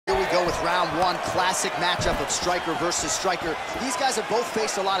round one, classic matchup of striker versus striker. These guys have both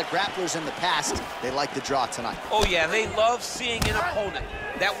faced a lot of grapplers in the past. They like the draw tonight. Oh yeah, they love seeing an opponent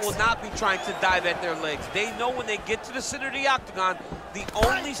that will not be trying to dive at their legs. They know when they get to the center of the octagon, the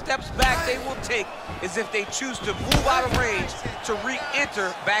only steps back they will take is if they choose to move out of range to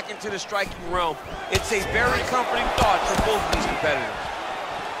re-enter back into the striking realm. It's a very comforting thought for both of these competitors.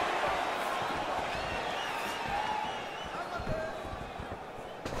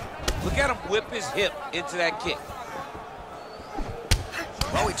 Look at him whip his hip into that kick.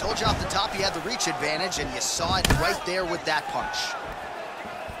 Well, we told you off the top he had the reach advantage, and you saw it right there with that punch.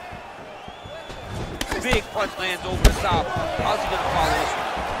 Big punch lands over the top. How's he gonna follow this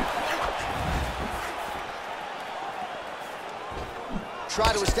one?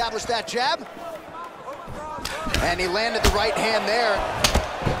 Try to establish that jab. And he landed the right hand there.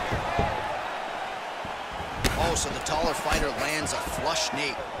 Oh, so the taller fighter lands a flush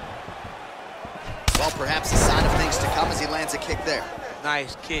knee. Well, perhaps a sign of things to come as he lands a kick there.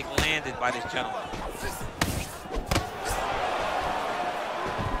 Nice kick landed by this gentleman.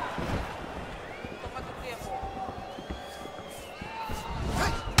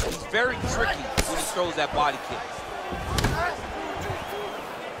 He's very tricky when he throws that body kick.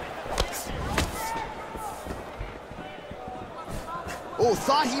 Oh,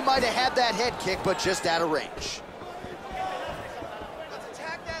 thought he might have had that head kick, but just out of range.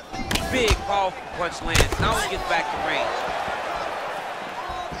 Big, powerful punch lands. Now he gets back to range.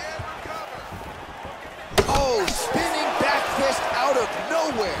 Oh, spinning back fist out of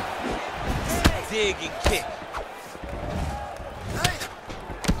nowhere. Dig and kick.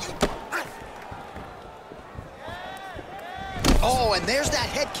 Oh, and there's that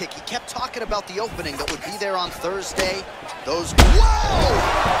head kick. He kept talking about the opening that would be there on Thursday. Those, whoa!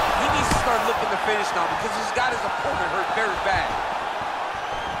 He needs to start looking to finish now because he's got his opponent hurt very bad.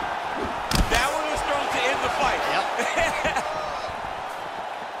 That one was thrown to end the fight. Yep.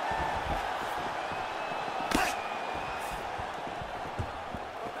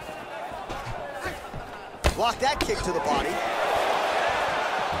 Block that kick to the body.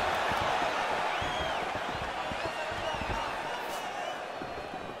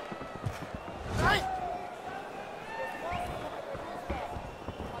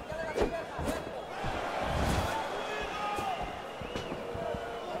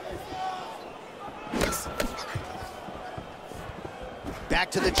 Back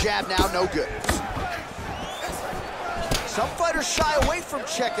to the jab now, no good. Some fighters shy away from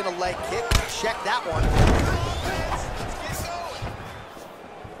checking a leg kick. Check that one.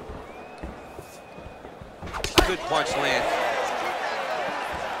 Good punch land.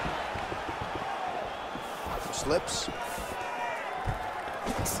 Slips.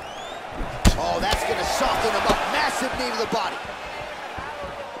 Oh, that's gonna soften him up. Massive knee to the body.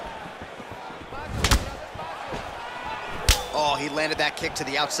 Oh, he landed that kick to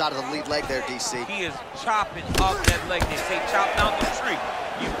the outside of the lead leg there, DC. He is chopping up that leg. They say chop down the tree.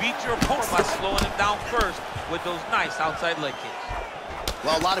 You beat your opponent by slowing him down first with those nice outside leg kicks.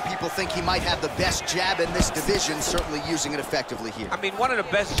 Well, a lot of people think he might have the best jab in this division, certainly using it effectively here. I mean, one of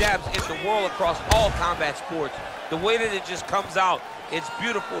the best jabs in the world across all combat sports. The way that it just comes out, it's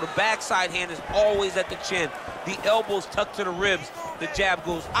beautiful. The backside hand is always at the chin. The elbows tucked to the ribs. The jab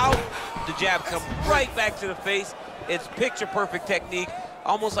goes out. The jab comes right back to the face. It's picture-perfect technique,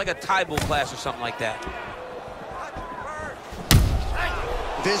 almost like a Taibo class or something like that.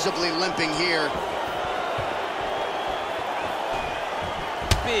 Visibly limping here.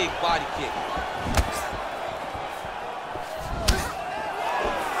 Big body kick.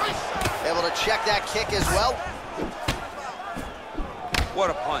 Able to check that kick as well.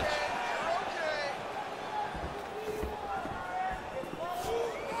 What a punch.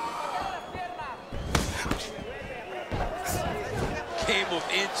 Game of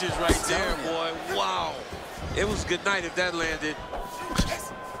inches right there, boy. Wow. It was good night if that landed.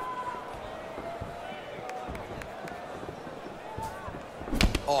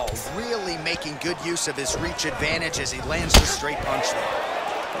 Oh, really making good use of his reach advantage as he lands the straight punch there.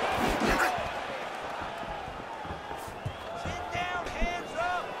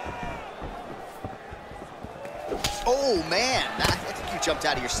 Oh, man. I think you jumped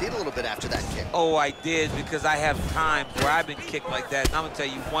out of your seat a little bit after that kick. Oh, I did, because I have times where I've been kicked like that. And I'm going to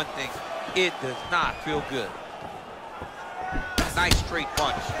tell you one thing. It does not feel good. Nice straight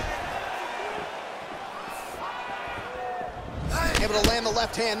punch. Able to land the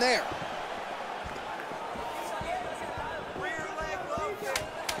left hand there.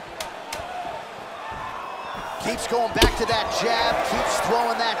 Keeps going back to that jab, keeps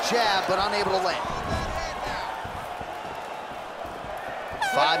throwing that jab, but unable to land.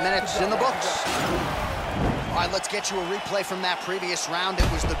 5 minutes in the books. All right, let's get you a replay from that previous round. It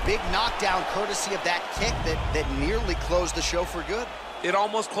was the big knockdown courtesy of that kick that nearly closed the show for good. It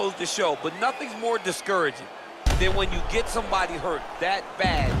almost closed the show, but nothing's more discouraging than when you get somebody hurt that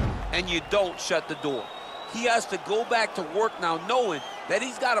bad and you don't shut the door. He has to go back to work now knowing that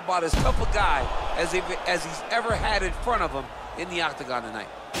he's got about as tough a guy as he's ever had in front of him in the octagon tonight.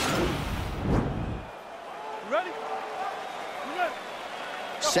 Ready?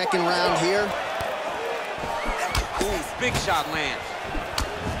 Second round here. Ooh, big shot lands.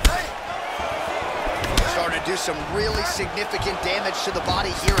 Starting to do some really significant damage to the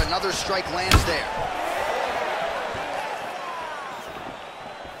body here. Another strike lands there.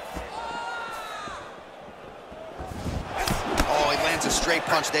 Oh, he lands a straight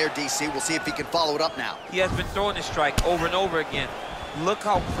punch there, DC. We'll see if he can follow it up now. He has been throwing this strike over and over again. Look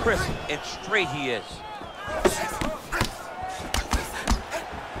how crisp and straight he is.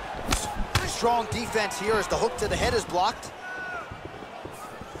 Strong defense here as the hook to the head is blocked.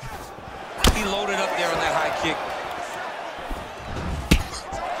 He loaded up there on that high kick.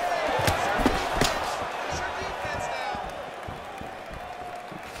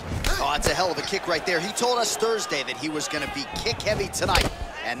 Oh, that's a hell of a kick right there. He told us Thursday that he was going to be kick-heavy tonight,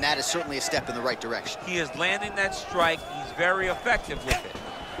 and that is certainly a step in the right direction. He is landing that strike. He's very effective with it.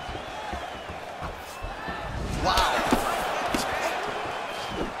 Wow.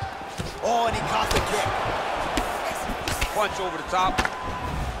 Oh, and he caught the kick. Punch over the top.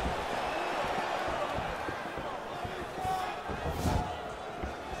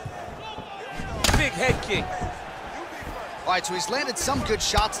 Big head kick. All right, so he's landed some good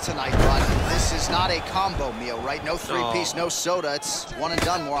shots tonight, but this is not a combo meal, right? No three-piece, no soda. It's one and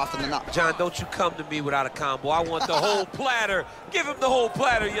done more often than not. John, don't you come to me without a combo. I want the whole platter. Give him the whole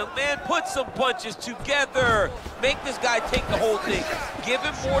platter, young man. Put some punches together. Make this guy take the whole thing. Give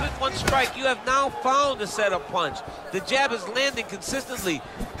him more than one strike. You have now found a setup punch. The jab is landing consistently.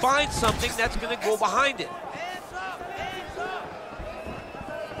 Find something that's going to go behind it.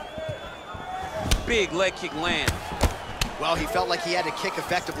 Big leg kick lands. Well, he felt like he had to kick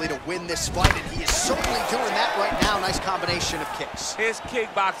effectively to win this fight, and he is certainly doing that right now. Nice combination of kicks. His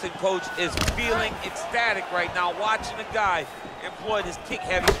kickboxing coach is feeling ecstatic right now, watching a guy employ this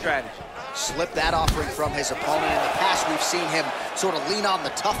kick-heavy strategy. Slipped that offering from his opponent. In the past, we've seen him sort of lean on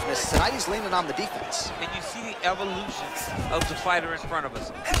the toughness. Tonight, he's leaning on the defense. And you see the evolution of the fighter in front of us.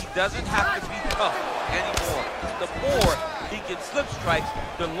 He doesn't have to be tough anymore. The more he can slip strikes,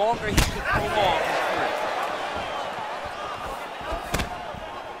 the longer he can prolong his career.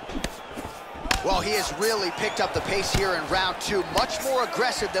 Well, he has really picked up the pace here in round 2. Much more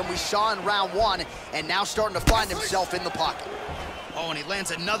aggressive than we saw in round 1, and now starting to find himself in the pocket. Oh, and he lands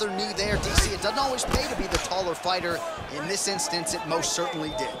another knee there, DC. It doesn't always pay to be the taller fighter. In this instance, it most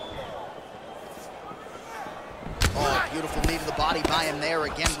certainly did. Oh, beautiful knee to the body by him there.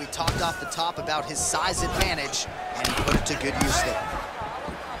 Again, we talked off the top about his size advantage, and he put it to good use there.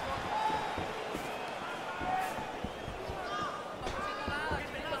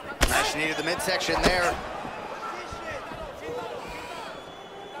 Smash knee to the midsection there.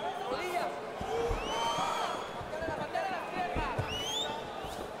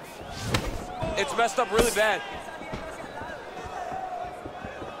 It's messed up really bad.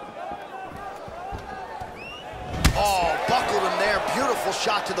 Oh, buckled him there. Beautiful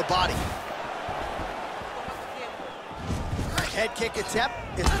shot to the body. Head kick attempt.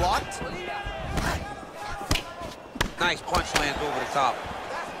 It's blocked. Nice punch lands over the top.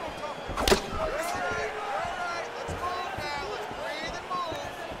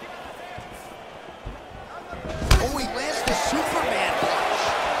 Oh, he lands the Superman punch.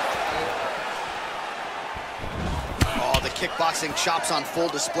 Oh, the kickboxing chops on full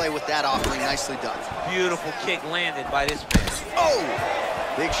display with that offering. Nicely done. Beautiful kick landed by this man.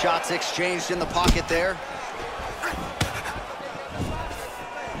 Oh! Big shots exchanged in the pocket there.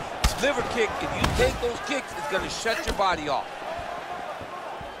 Liver kick, if you take those kicks, it's going to shut your body off.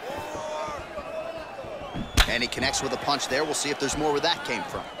 And he connects with a punch there. We'll see if there's more where that came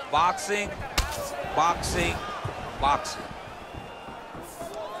from. Boxing, boxing, boxing.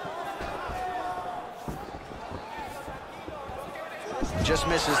 Just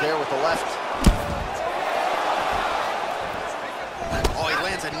misses there with the left. Oh, he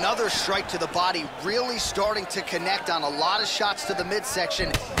lands another strike to the body, really starting to connect on a lot of shots to the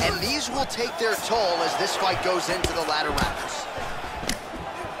midsection, and these will take their toll as this fight goes into the latter rounds.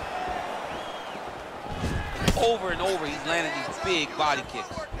 Over and over, he's landing these big body kicks.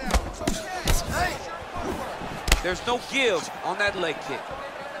 There's no give on that leg kick.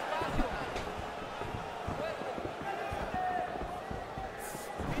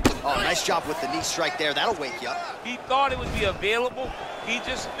 Oh, nice job with the knee strike there. That'll wake you up. He thought it would be available. He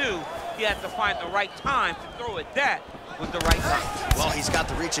just knew he had to find the right time to throw it. That was the right time. Well, he's got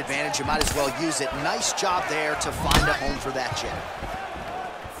the reach advantage. You might as well use it. Nice job there to find a home for that jab.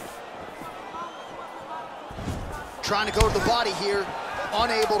 Trying to go to the body here.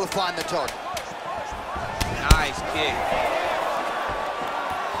 Unable to find the target. Nice kick.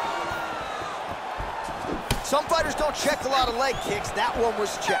 Some fighters don't check a lot of leg kicks. That one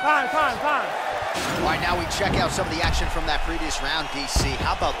was checked. Time. All right, now we check out some of the action from that previous round, DC.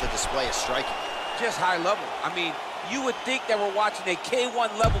 How about the display of striking? Just high level. I mean, you would think that we're watching a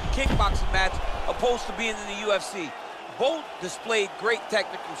K1 level kickboxing match opposed to being in the UFC. Both displayed great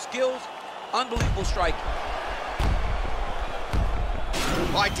technical skills, unbelievable striking.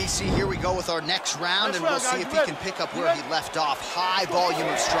 All right, DC, here we go with our next round, and we'll see if he can pick up where he left off. High volume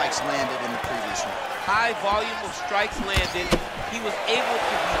of strikes landed in the previous round. High volume of strikes landed. He was able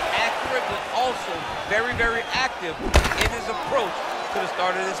to be accurate, but also very, very active in his approach to the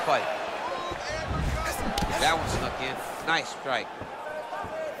start of this fight. That one snuck in. Nice strike.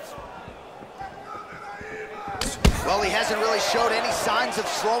 Well, he hasn't really showed any signs of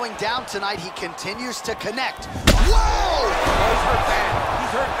slowing down tonight. He continues to connect. Whoa! Oh, he's hurt bad.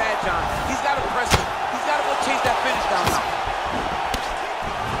 He's hurt bad, John. He's got to press him. He's got to go chase that finish down now.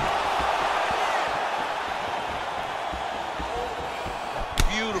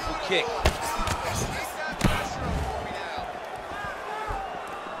 Beautiful kick.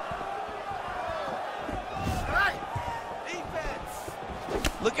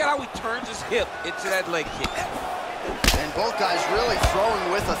 Look at how he turns his hip into that leg kick. And both guys really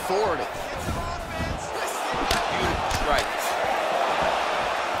throwing with authority. Beautiful strike.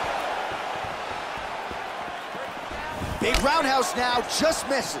 Big roundhouse now, just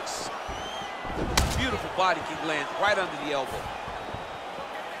misses. Beautiful body kick lands right under the elbow.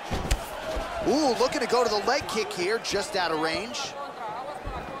 Ooh, looking to go to the leg kick here, just out of range.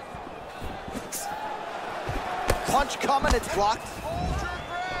 Punch coming, it's blocked.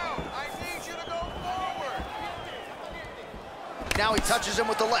 Now he touches him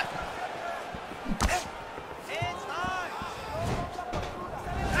with the left.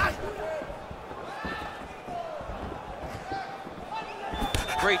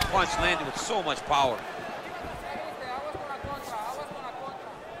 Great punch landed with so much power.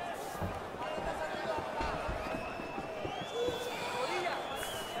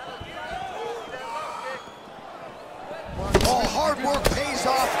 Oh, hard work pays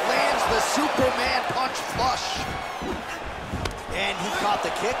off, lands the Superman punch flush. And he caught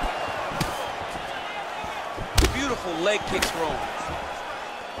the kick. Beautiful leg kick throw.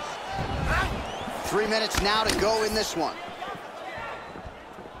 3 minutes now to go in this one.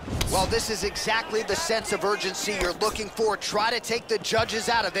 Well, this is exactly the sense of urgency you're looking for. Try to take the judges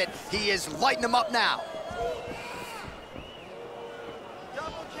out of it. He is lighting them up now.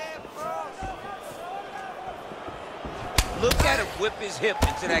 Look at him whip his hip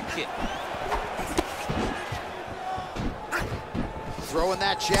into that kick. Throwing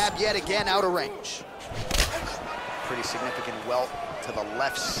that jab yet again out of range. Pretty significant welt to the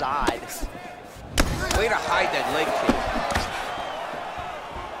left side. Way to hide that leg kick.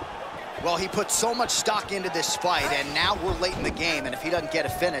 Well, he put so much stock into this fight, and now we're late in the game, and if he doesn't get a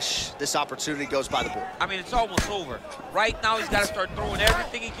finish, this opportunity goes by the board. I mean, it's almost over. Right now, he's got to start throwing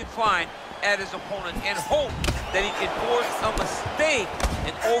everything he can find at his opponent and hope that he can force a mistake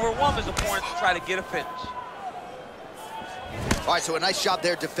and overwhelm his opponent to try to get a finish. All right, so a nice job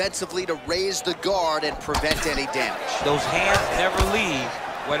there defensively to raise the guard and prevent any damage. Those hands never leave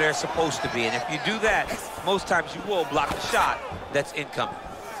where they're supposed to be, and if you do that, most times you will block the shot that's incoming.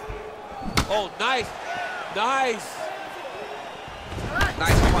 Oh, nice. Nice.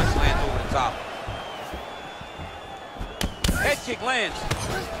 Nice punch lands over the top. Head kick lands.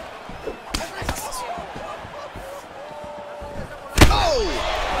 Oh!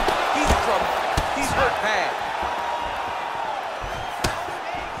 He's in trouble. He's hurt bad.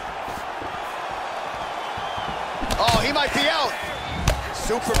 Oh, he might be out.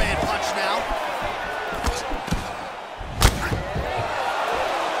 Superman punch now.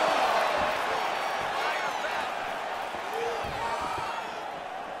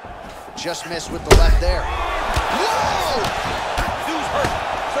 Just missed with the left there. Whoa! Dude's hurt.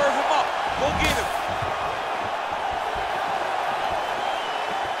 Serve him up. Go get him.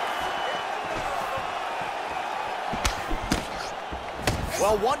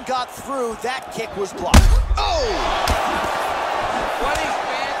 Well, one got through. That kick was blocked. Oh! What a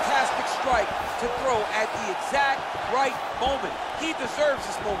fantastic strike to throw at the exact right moment. He deserves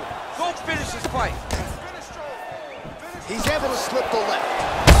this moment. Go finish his fight. He's able to slip the left.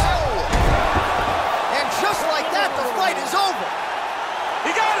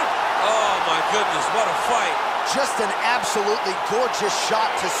 goodness, what a fight. Just an absolutely gorgeous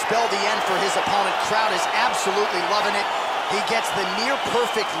shot to spell the end for his opponent. Crowd is absolutely loving it. He gets the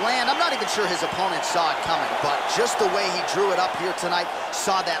near-perfect land. I'm not even sure his opponent saw it coming, but just the way he drew it up here tonight,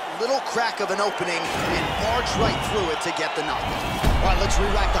 saw that little crack of an opening and barged right through it to get the knockout. All right, let's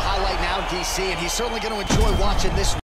re-rack the highlight now, DC, and he's certainly going to enjoy watching this one.